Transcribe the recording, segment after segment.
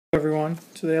Everyone,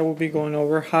 today I will be going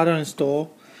over how to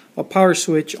install a power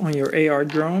switch on your AR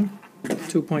drone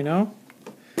 2.0.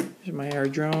 Here's my AR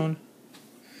drone,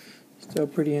 still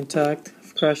pretty intact.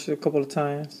 I've crashed it a couple of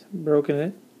times, broken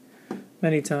it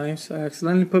many times. I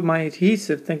accidentally put my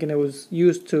adhesive thinking it was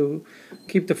used to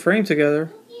keep the frame together,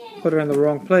 put it in the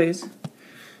wrong place.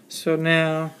 So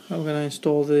now I'm going to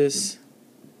install this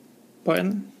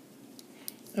button,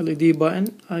 LED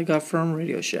button I got from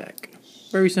Radio Shack.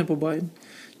 Very simple button,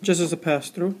 just as a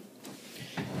pass-through.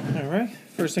 Alright,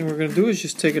 first thing we're going to do is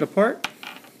just take it apart.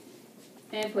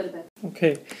 And put it back.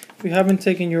 Okay, if you haven't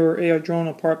taken your AR drone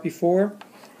apart before,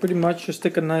 pretty much just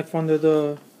stick a knife under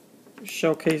the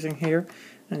shell casing here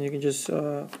and you can just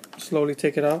slowly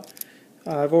take it out.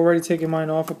 I've already taken mine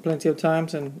off plenty of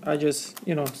times and I just,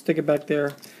 stick it back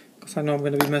there because I know I'm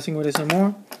going to be messing with it some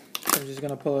more. So I'm just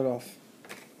going to pull it off.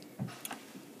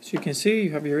 As you can see,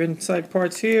 you have your inside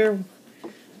parts here.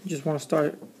 You just want to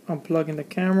start unplugging the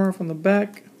camera from the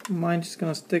back. Mine's just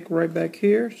going to stick right back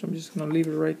here, so I'm just going to leave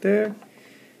it right there.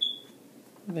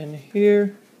 Then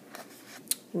here,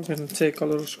 we're going to take a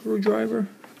little screwdriver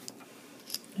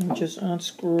and just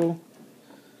unscrew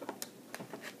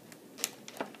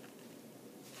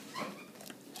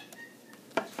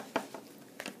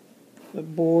the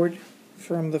board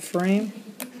from the frame.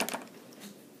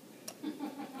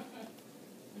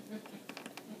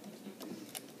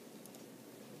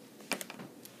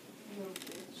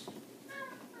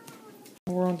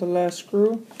 We're on the last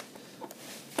screw.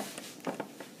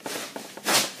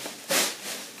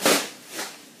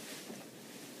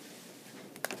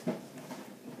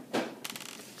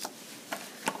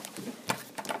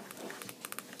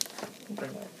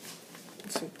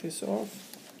 Take this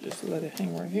off. Just let it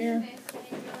hang right here.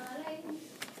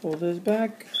 Pull this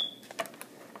back.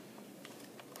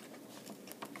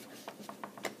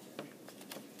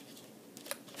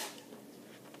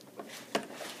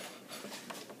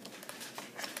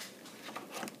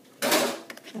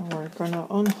 And we're gonna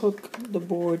unhook the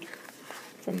board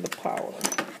from the power.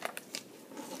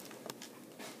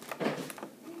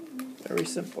 Very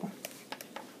simple.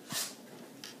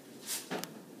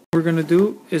 What we're gonna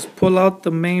do is pull out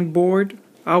the main board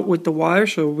out with the wire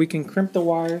so we can crimp the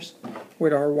wires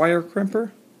with our wire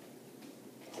crimper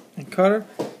and cutter.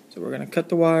 So we're gonna cut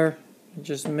the wire and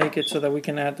just make it so that we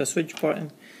can add the switch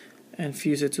button and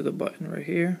fuse it to the button right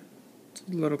here. It's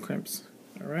little crimps.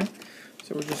 Alright.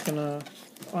 So we're just gonna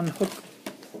unhook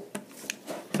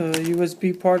the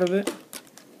USB part of it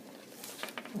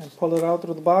and pull it out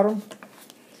through the bottom.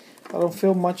 I don't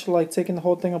feel much like taking the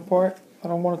whole thing apart. I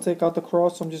don't want to take out the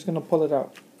cross, so I'm just going to pull it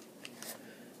out.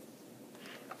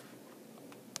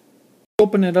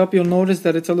 Open it up, you'll notice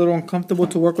that it's a little uncomfortable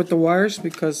to work with the wires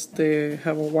because they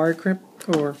have a wire crimp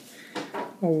or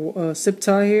a zip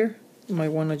tie here. You might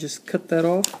want to just cut that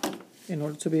off in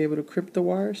order to be able to crimp the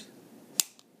wires.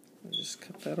 Just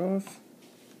cut that off.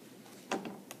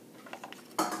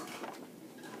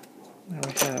 Now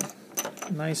we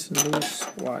have nice and loose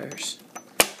wires.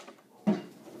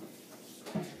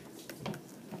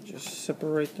 Just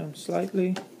separate them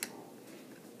slightly.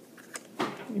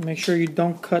 Make sure you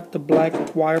don't cut the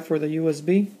black wire for the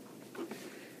USB.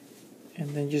 And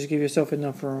then just give yourself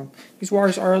enough room. These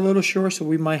wires are a little short, so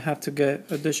we might have to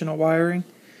get additional wiring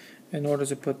in order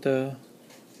to put the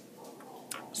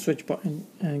switch button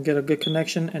and get a good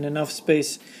connection and enough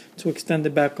space to extend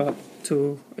it back up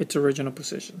to its original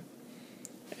position.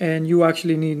 And you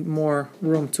actually need more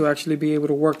room to actually be able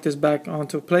to work this back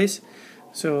onto place.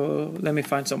 So let me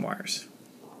find some wires.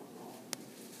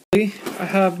 I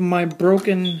have my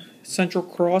broken central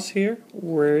cross here,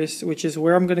 which is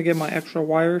where I'm going to get my extra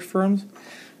wires from.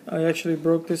 I actually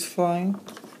broke this flying.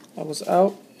 I was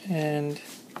out, and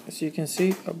as you can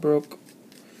see, I broke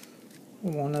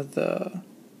one of the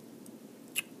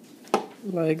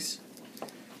legs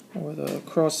or the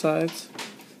cross sides.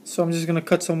 So I'm just going to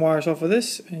cut some wires off of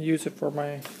this and use it for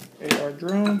my AR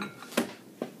drone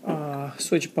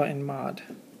switch button mod.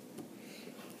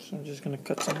 So I'm just going to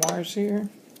cut some wires here.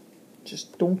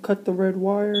 Just don't cut the red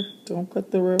wire. Don't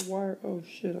cut the red wire. Oh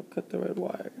shit, I cut the red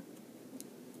wire.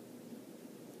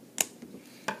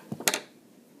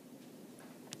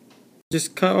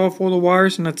 Just cut off all the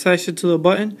wires and attach it to the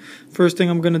button. First thing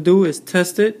I'm going to do is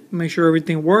test it. Make sure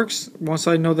everything works. Once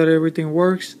I know that everything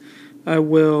works, I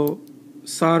will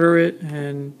solder it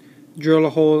and drill a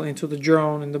hole into the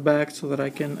drone in the back so that I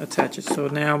can attach it. So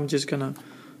now I'm just gonna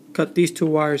cut these two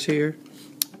wires here,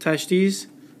 attach these,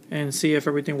 and see if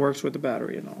everything works with the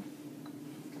battery and all.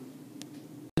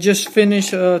 I just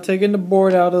finished taking the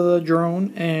board out of the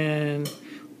drone and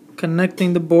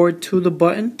connecting the board to the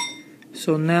button.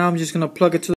 So now I'm just gonna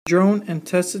plug it to the drone and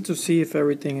test it to see if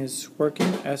everything is working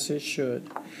as it should.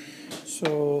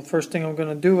 So first thing I'm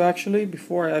gonna do actually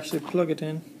before I actually plug it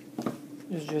in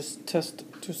is just test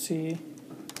to see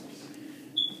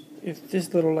if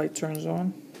this little light turns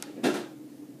on.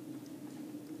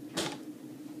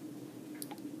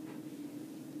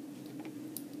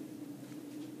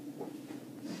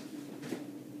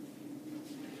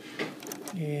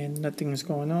 And nothing is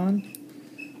going on.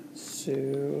 So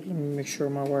let me make sure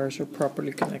my wires are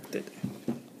properly connected.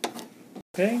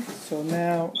 Okay, so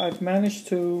now I've managed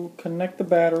to connect the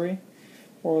battery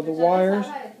or the wires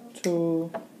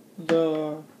to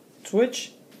the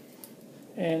switch,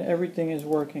 and everything is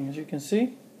working as you can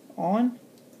see. On,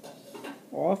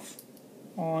 off,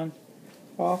 on,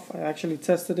 off. I actually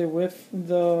tested it with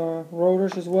the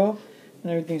rotors as well,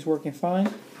 and everything's working fine.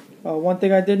 One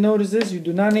thing I did notice is you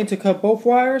do not need to cut both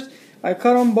wires. I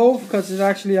cut them both because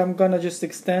I'm gonna just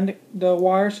extend the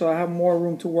wire so I have more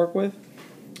room to work with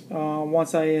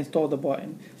once I install the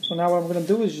button. So now what I'm gonna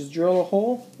do is just drill a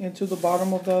hole into the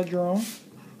bottom of the drone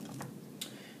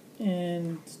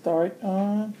and start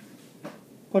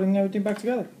putting everything back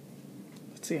together.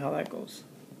 Let's see how that goes.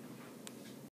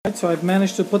 Alright, so I've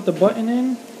managed to put the button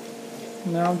in.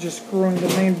 Now I'm just screwing the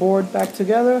main board back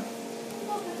together.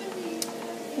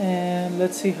 And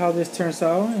let's see how this turns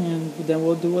out, and then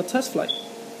we'll do a test flight.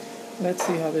 Let's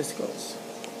see how this goes.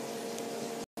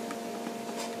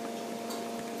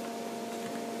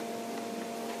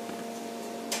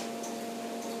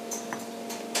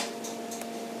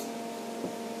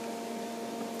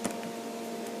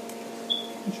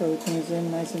 Make sure everything is in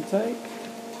nice and tight.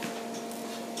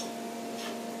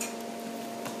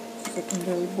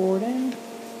 Secondary board in.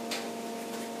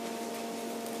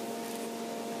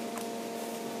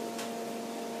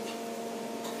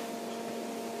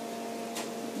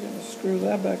 Screw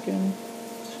that back in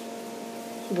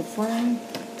to the frame.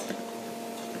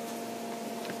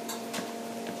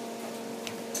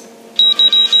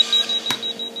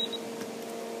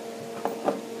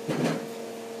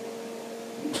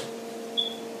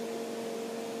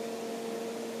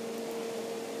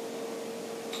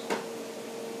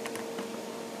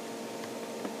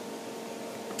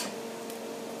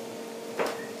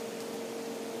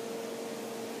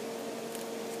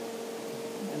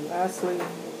 And lastly,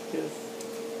 just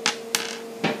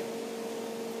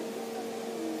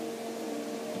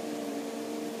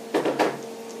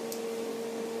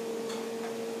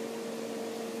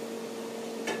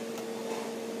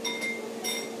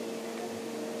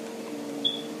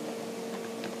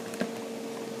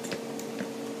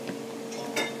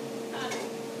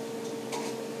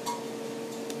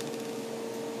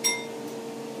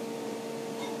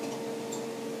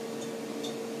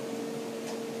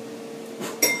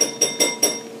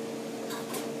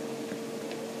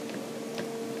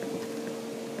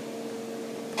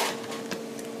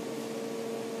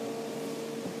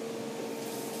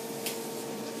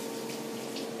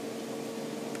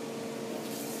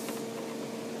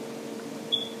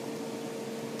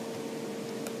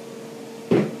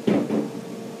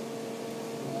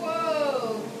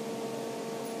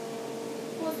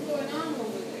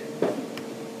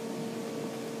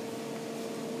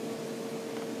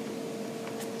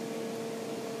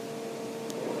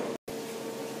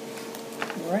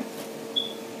Alright.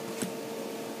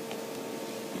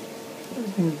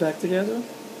 Everything's back together.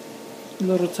 A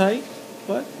little tight,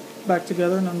 but back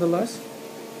together nonetheless.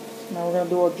 Now we're going to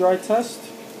do a dry test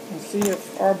and see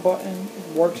if our button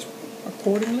works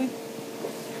accordingly.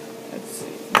 Let's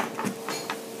see.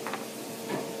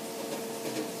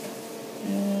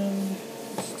 And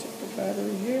let's take the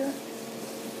battery here.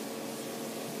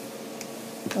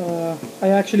 I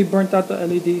actually burnt out the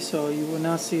LED, so you will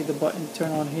not see the button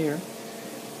turn on here.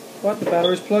 But the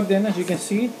battery is plugged in, as you can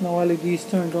see. No LEDs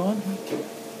turned on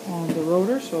the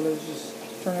rotor, so let's just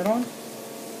turn it on.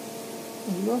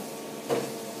 There you go.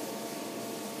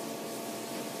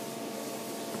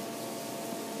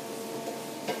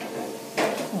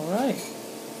 Alright.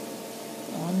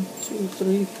 1, 2,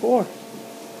 3, 4.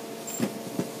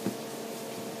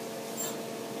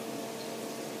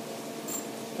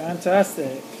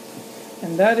 Fantastic.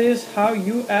 And that is how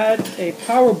you add a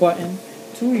power button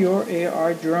to your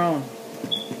AR drone.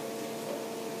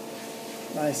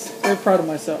 Nice. Very proud of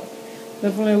myself.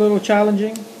 Definitely a little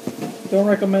challenging. Don't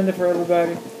recommend it for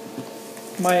everybody.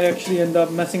 Might actually end up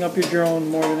messing up your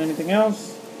drone more than anything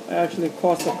else. I actually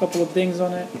cost a couple of dings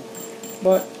on it.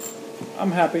 But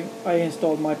I'm happy I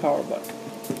installed my power button.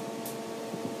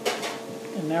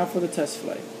 And now for the test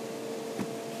flight.